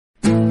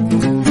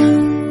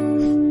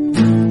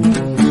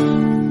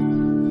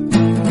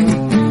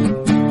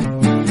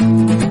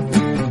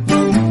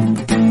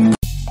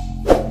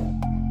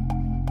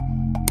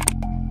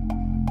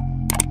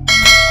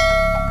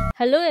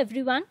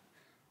everyone,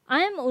 I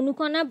am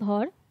Anukana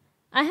Bhar.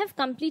 I have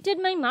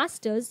completed my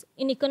Masters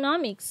in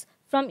Economics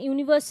from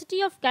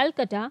University of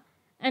Calcutta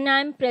and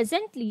I am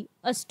presently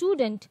a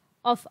student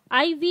of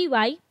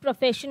IVY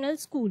Professional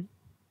School.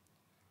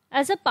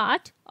 As a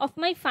part of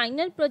my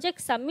final project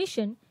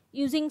submission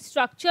using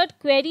Structured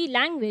Query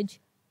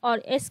Language or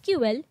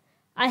SQL,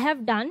 I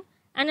have done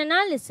an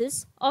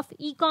analysis of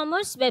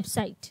e-commerce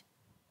website.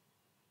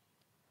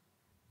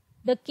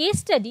 The case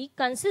study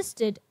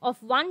consisted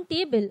of one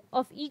table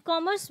of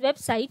e-commerce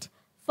website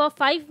for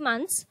 5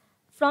 months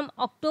from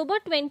October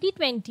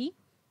 2020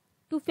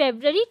 to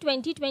February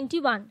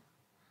 2021.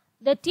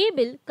 The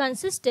table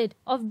consisted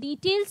of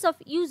details of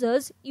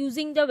users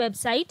using the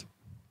website.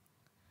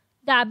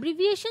 The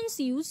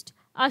abbreviations used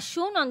are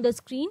shown on the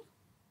screen.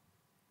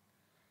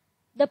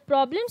 The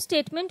problem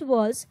statement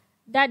was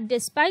that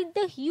despite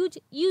the huge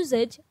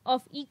usage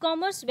of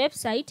e-commerce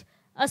website,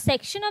 a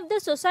section of the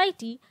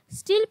society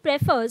still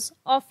prefers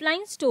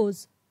offline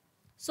stores.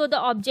 So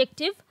the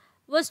objective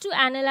was to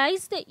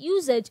analyze the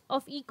usage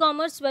of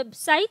e-commerce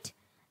website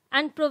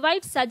and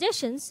provide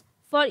suggestions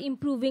for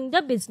improving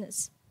the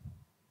business.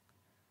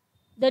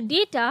 The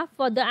data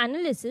for the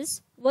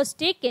analysis was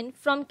taken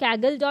from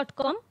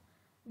kaggle.com,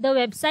 the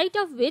website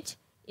of which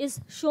is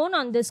shown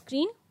on the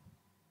screen.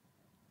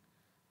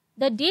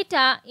 The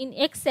data in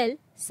Excel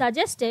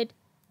suggested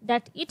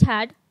that it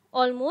had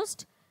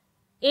almost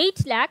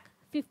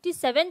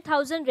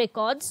 8,57,000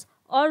 records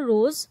or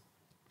rows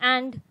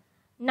and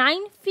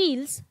 9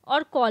 fields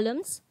or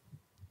columns,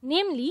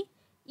 namely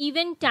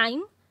event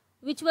time,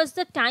 which was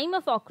the time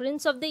of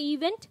occurrence of the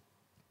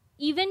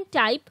event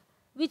type,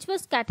 which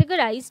was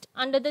categorized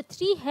under the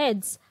 3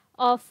 heads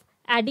of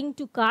adding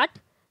to cart,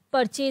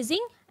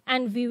 purchasing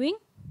and viewing,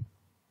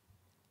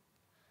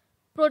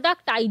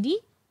 product ID,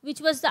 which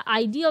was the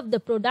ID of the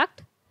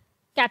product,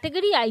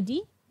 category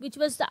ID, which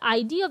was the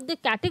ID of the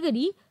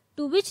category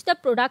to which the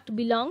product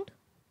belonged,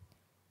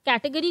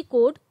 category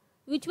code,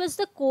 which was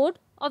the code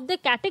of the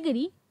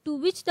category to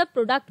which the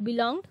product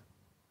belonged,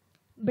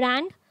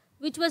 brand,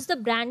 which was the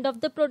brand of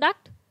the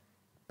product,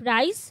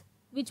 price,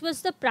 which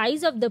was the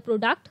price of the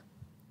product,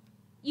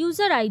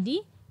 user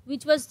ID,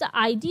 which was the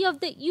ID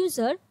of the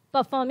user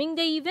performing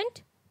the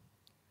event,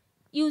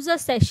 user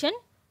session,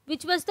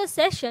 which was the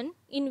session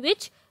in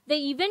which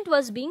the event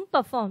was being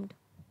performed.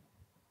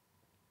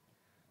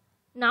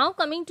 Now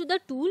coming to the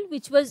tool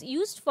which was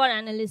used for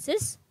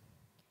analysis.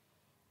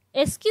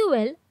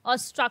 SQL or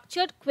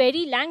Structured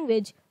Query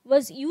Language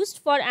was used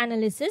for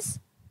analysis.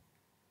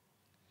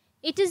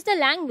 It is the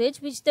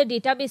language which the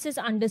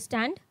databases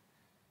understand.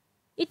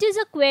 It is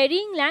a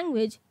querying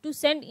language to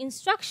send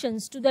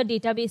instructions to the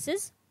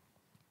databases.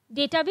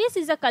 Database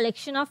is a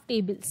collection of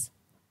tables.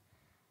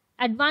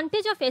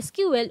 Advantage of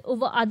SQL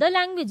over other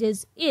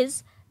languages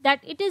is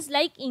that it is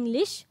like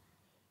English.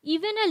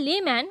 Even a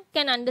layman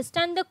can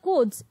understand the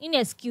codes in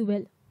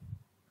SQL.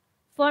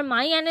 For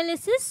my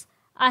analysis,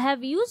 I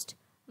have used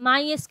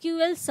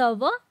MySQL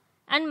Server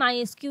and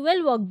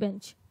MySQL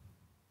Workbench.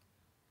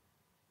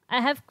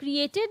 I have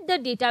created the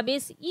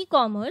database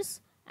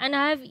e-commerce and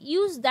I have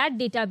used that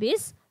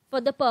database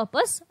for the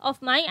purpose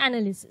of my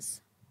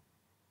analysis.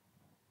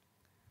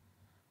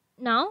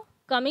 Now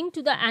coming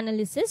to the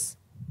analysis.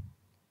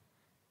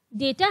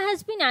 Data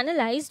has been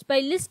analyzed by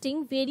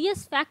listing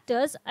various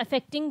factors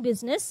affecting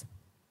business.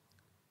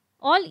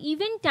 All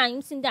event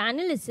times in the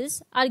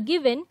analysis are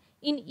given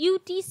in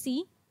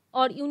UTC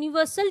or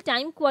Universal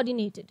Time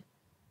Coordinated.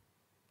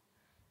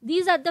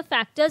 These are the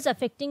factors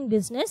affecting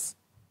business.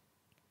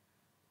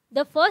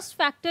 The first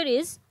factor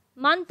is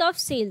month of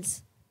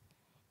sales.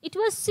 It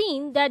was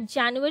seen that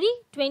January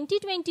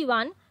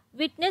 2021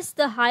 witnessed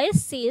the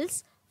highest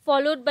sales,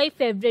 followed by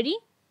February,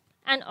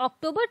 and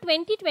October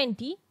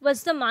 2020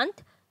 was the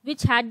month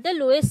which had the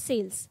lowest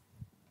sales.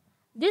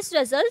 This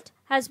result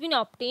has been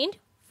obtained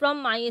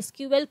from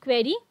MySQL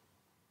query,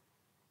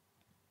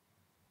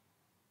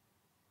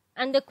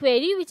 and the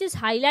query which is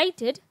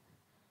highlighted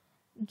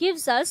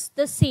gives us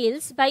the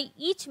sales by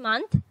each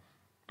month,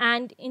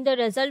 and in the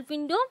result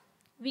window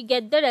we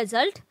get the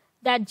result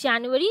that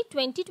January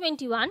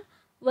 2021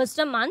 was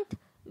the month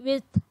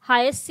with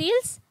highest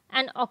sales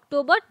and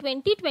October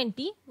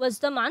 2020 was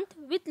the month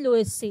with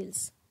lowest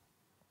sales.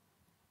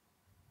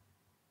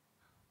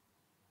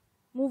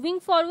 Moving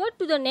forward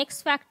to the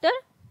next factor,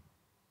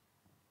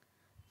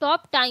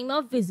 top time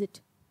of visit.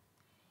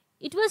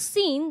 It was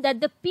seen that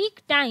the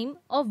peak time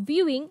of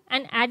viewing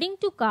and adding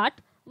to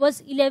cart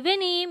was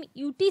 11 AM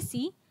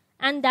UTC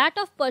and that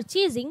of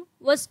purchasing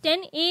was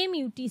 10 AM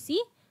UTC,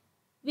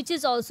 which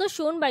is also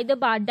shown by the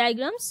bar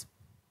diagrams.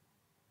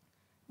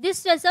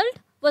 This result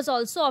was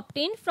also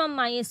obtained from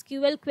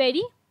MySQL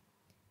query,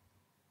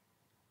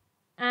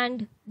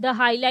 and the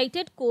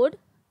highlighted code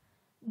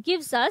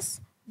gives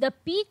us the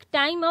peak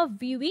time of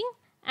viewing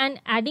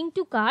and adding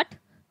to cart,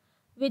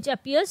 which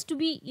appears to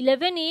be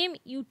 11 AM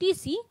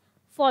UTC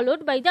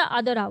followed by the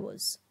other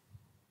hours.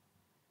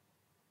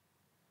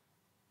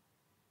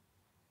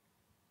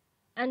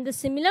 And the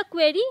similar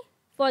query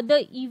for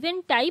the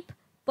event type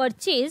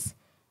purchase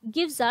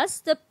gives us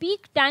the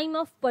peak time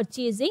of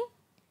purchasing,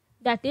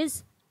 that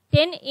is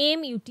 10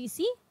 AM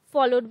UTC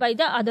followed by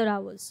the other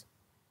hours.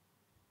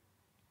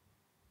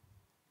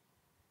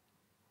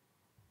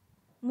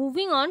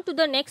 Moving on to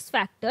the next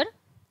factor,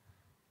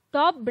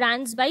 top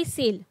brands by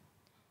sale.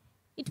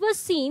 It was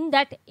seen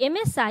that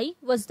MSI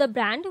was the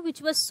brand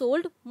which was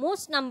sold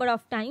most number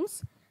of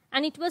times,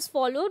 and it was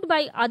followed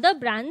by other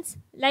brands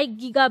like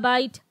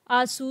Gigabyte,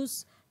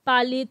 Asus,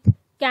 Palith,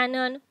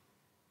 Canon.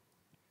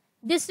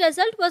 This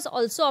result was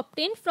also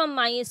obtained from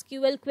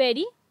MySQL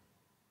query.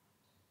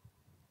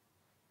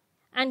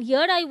 And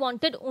here I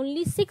wanted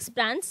only 6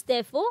 brands,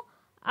 therefore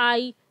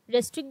I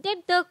restricted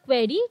the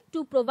query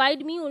to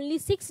provide me only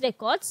 6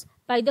 records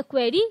by the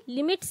query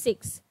limit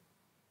 6.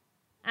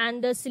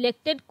 And the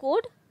selected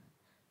code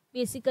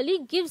basically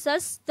gives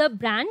us the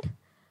brand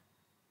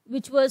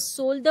which was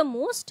sold the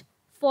most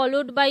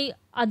followed by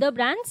other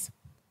brands.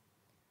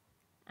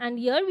 And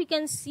here we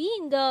can see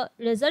in the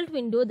result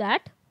window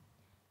that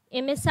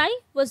MSI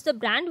was the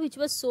brand which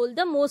was sold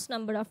the most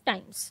number of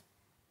times.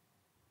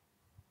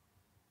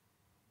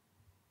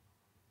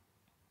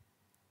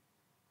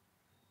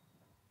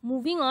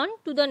 Moving on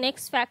to the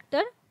next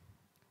factor,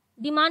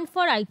 demand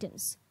for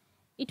items.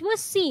 It was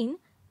seen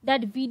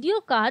that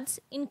video cards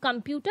in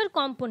computer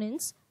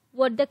components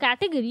were the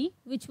category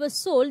which was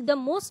sold the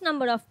most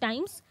number of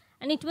times,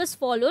 and it was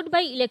followed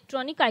by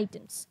electronic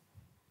items.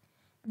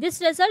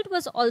 This result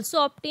was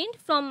also obtained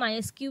from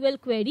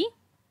MySQL query.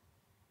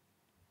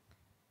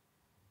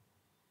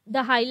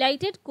 The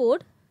highlighted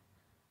code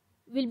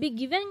will be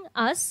giving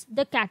us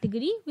the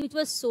category which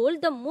was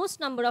sold the most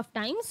number of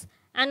times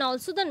and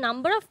also the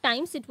number of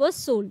times it was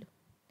sold.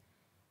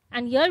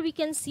 And here we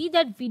can see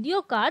that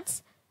video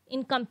cards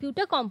in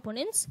computer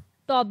components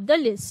top the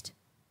list.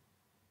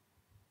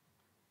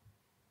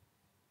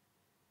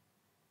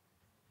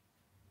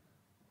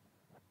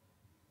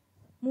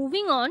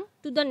 Moving on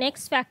to the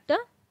next factor,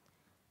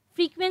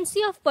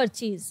 frequency of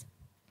purchase.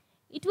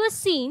 It was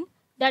seen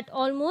that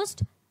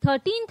almost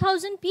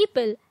 13,000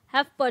 people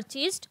have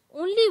purchased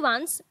only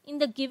once in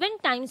the given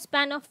time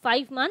span of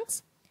 5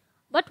 months.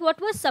 But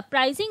what was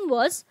surprising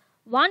was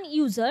one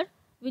user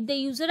with the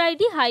user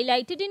ID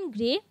highlighted in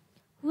grey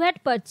who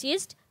had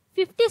purchased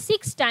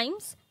 56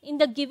 times in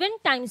the given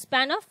time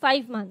span of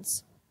 5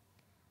 months.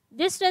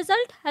 This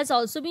result has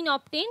also been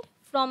obtained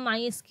from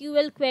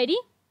MySQL query,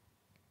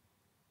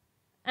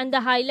 and the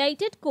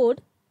highlighted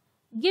code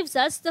gives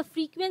us the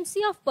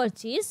frequency of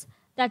purchase,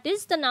 that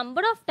is the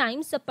number of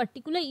times a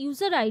particular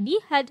user ID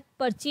had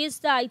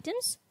purchased the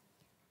items.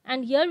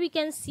 And here we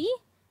can see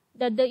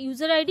that the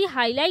user ID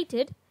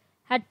highlighted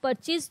had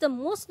purchased the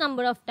most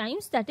number of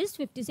times, that is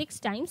 56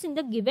 times in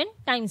the given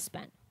time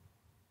span.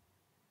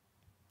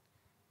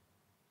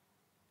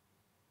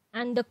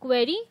 And the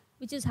query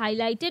which is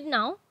highlighted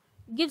now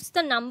gives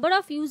the number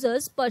of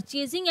users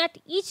purchasing at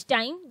each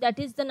time, that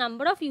is the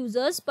number of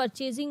users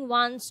purchasing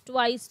once,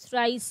 twice,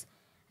 thrice.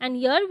 And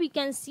here we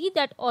can see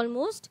that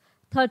almost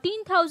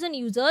 13,000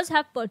 users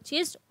have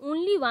purchased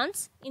only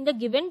once in the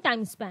given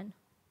time span.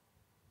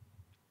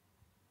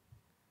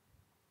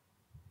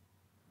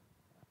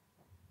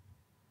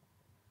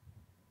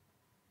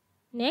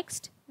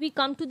 Next, we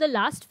come to the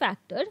last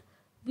factor,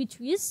 which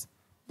is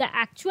the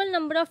actual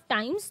number of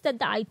times that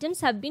the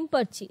items have been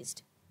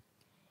purchased.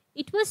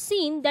 It was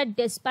seen that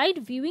despite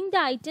viewing the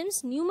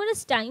items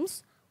numerous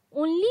times,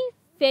 only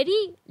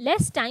very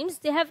less times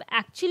they have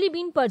actually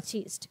been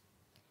purchased.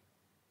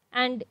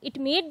 And it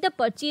made the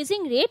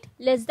purchasing rate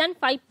less than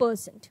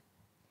 5%.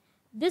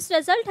 This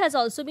result has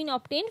also been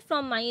obtained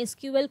from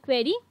MySQL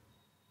query.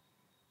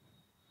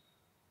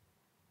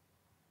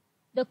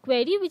 The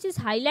query which is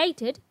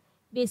highlighted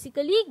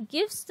basically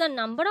gives the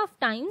number of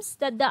times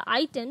that the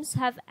items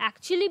have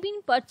actually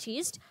been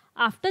purchased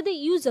after the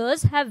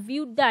users have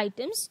viewed the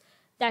items.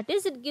 That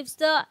is, it gives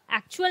the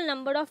actual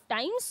number of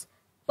times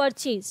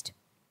purchased.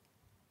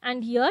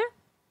 And here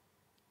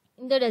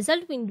in the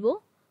result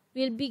window,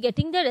 we will be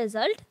getting the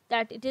result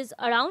that it is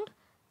around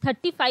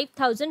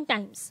 35,000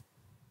 times.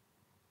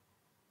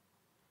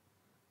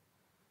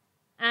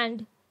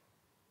 And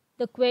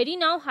the query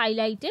now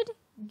highlighted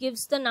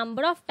gives the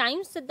number of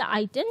times that the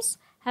items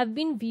have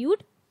been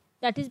viewed,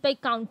 that is by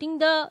counting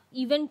the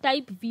event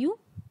type view,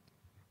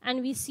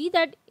 and we see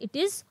that it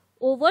is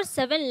over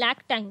 7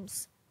 lakh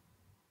times.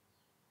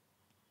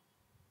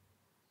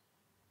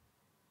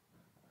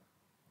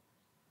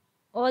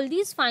 All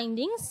these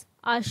findings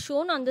are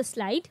shown on the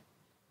slide,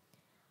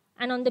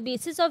 and on the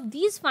basis of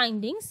these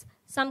findings,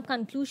 some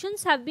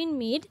conclusions have been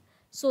made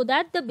so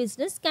that the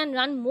business can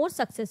run more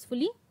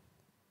successfully.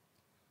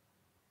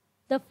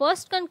 The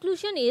first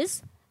conclusion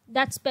is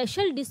that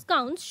special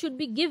discounts should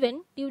be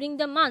given during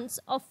the months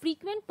of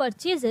frequent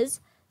purchases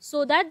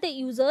so that the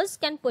users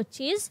can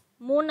purchase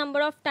more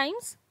number of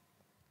times.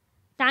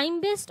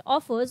 Time-based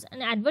offers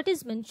and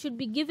advertisements should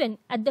be given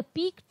at the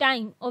peak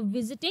time of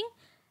visiting,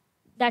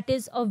 that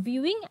is of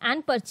viewing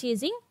and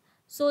purchasing,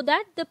 so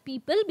that the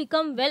people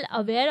become well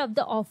aware of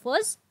the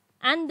offers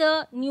and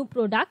the new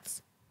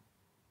products.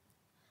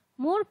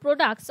 More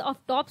products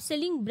of top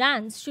selling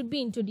brands should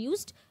be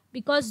introduced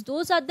because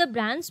those are the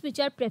brands which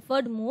are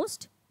preferred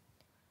most.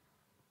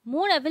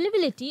 More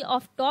availability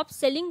of top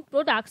selling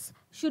products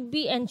should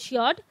be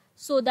ensured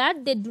so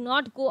that they do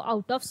not go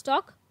out of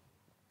stock.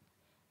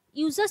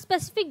 User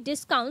specific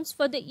discounts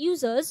for the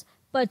users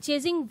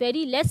purchasing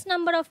very less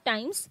number of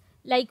times,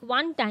 like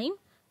one time,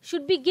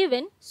 should be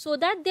given so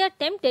that they are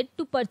tempted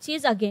to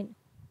purchase again.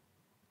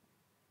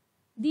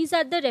 These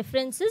are the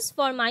references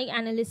for my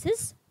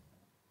analysis.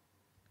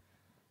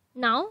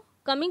 Now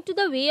coming to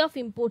the way of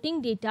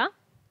importing data.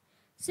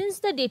 Since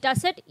the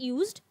dataset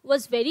used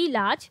was very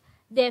large,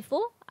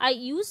 therefore I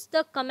used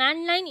the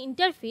command line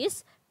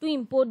interface to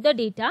import the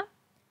data.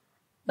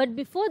 But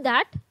before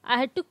that, I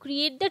had to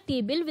create the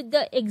table with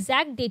the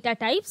exact data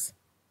types,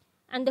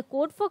 and the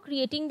code for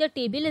creating the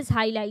table is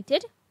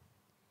highlighted.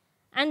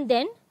 And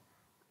then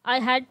I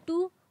had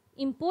to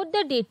import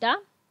the data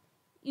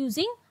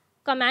using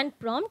command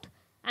prompt,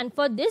 and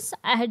for this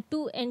I had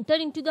to enter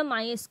into the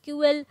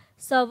MySQL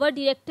server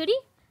directory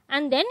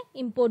and then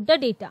import the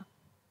data.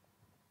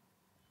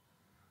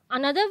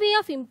 Another way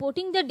of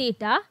importing the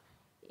data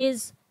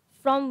is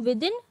from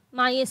within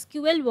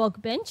MySQL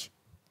workbench,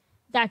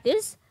 that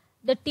is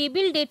the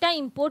table data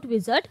import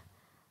wizard,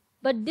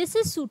 but this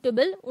is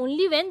suitable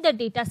only when the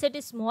dataset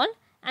is small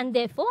and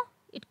therefore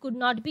it could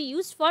not be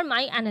used for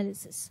my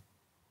analysis.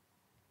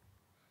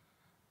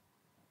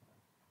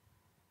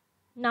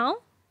 Now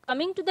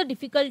coming to the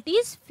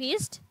difficulties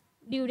faced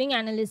during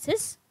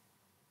analysis.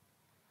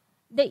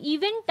 The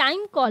event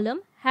time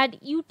column had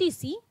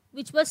UTC,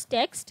 which was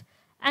text,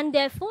 and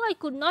therefore I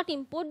could not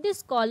import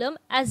this column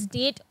as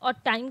date or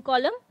time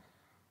column.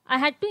 I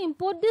had to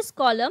import this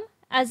column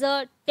as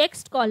a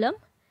text column,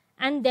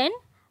 and then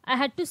I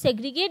had to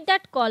segregate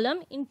that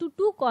column into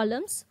two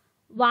columns,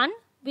 one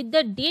with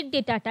the date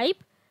data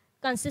type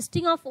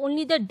consisting of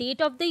only the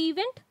date of the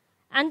event,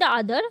 and the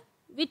other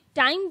with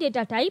time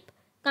data type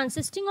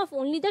consisting of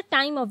only the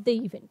time of the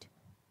event.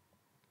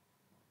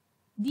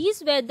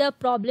 These were the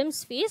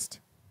problems faced.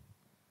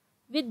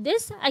 With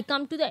this, I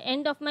come to the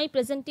end of my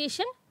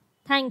presentation.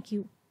 Thank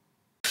you.